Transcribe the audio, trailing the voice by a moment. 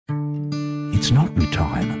It's not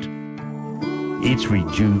retirement. It's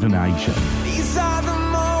rejuvenation. These are the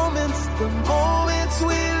moments we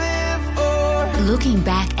live for. Looking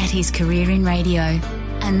back at his career in radio,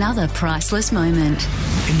 another priceless moment.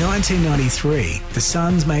 In 1993, the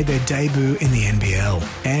Suns made their debut in the NBL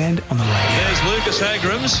and on the radio. There's Lucas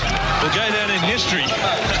Agrams, will go down in history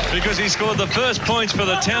because he scored the first points for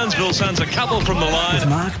the Townsville Suns, a couple from the line. With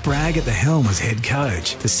Mark Bragg at the helm as head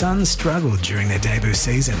coach, the Suns struggled during their debut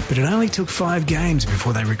season, but it only took 5 games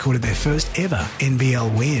before they recorded their first ever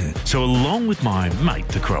NBL win. So along with my mate,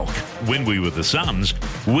 the Croc, when we were the Suns,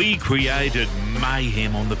 we created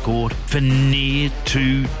mayhem on the court for near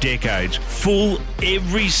 2 decades, full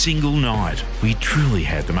every single night. We truly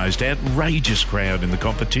had the most outrageous crowd in the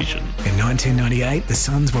competition. In 1998, the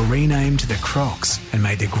Suns were renamed the Crocs and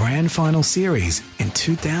made the grand final series in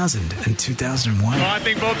 2000 and 2001. Well, I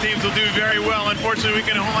think both teams will do very well. Unfortunately, we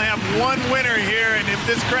can only have one winner here, and if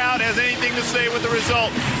this crowd has anything to say with the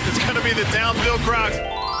result, it's going to be the Townsville Crocs.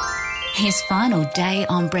 His final day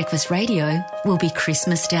on Breakfast Radio will be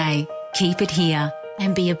Christmas Day. Keep it here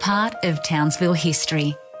and be a part of Townsville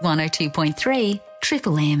history. 102.3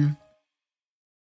 Triple M.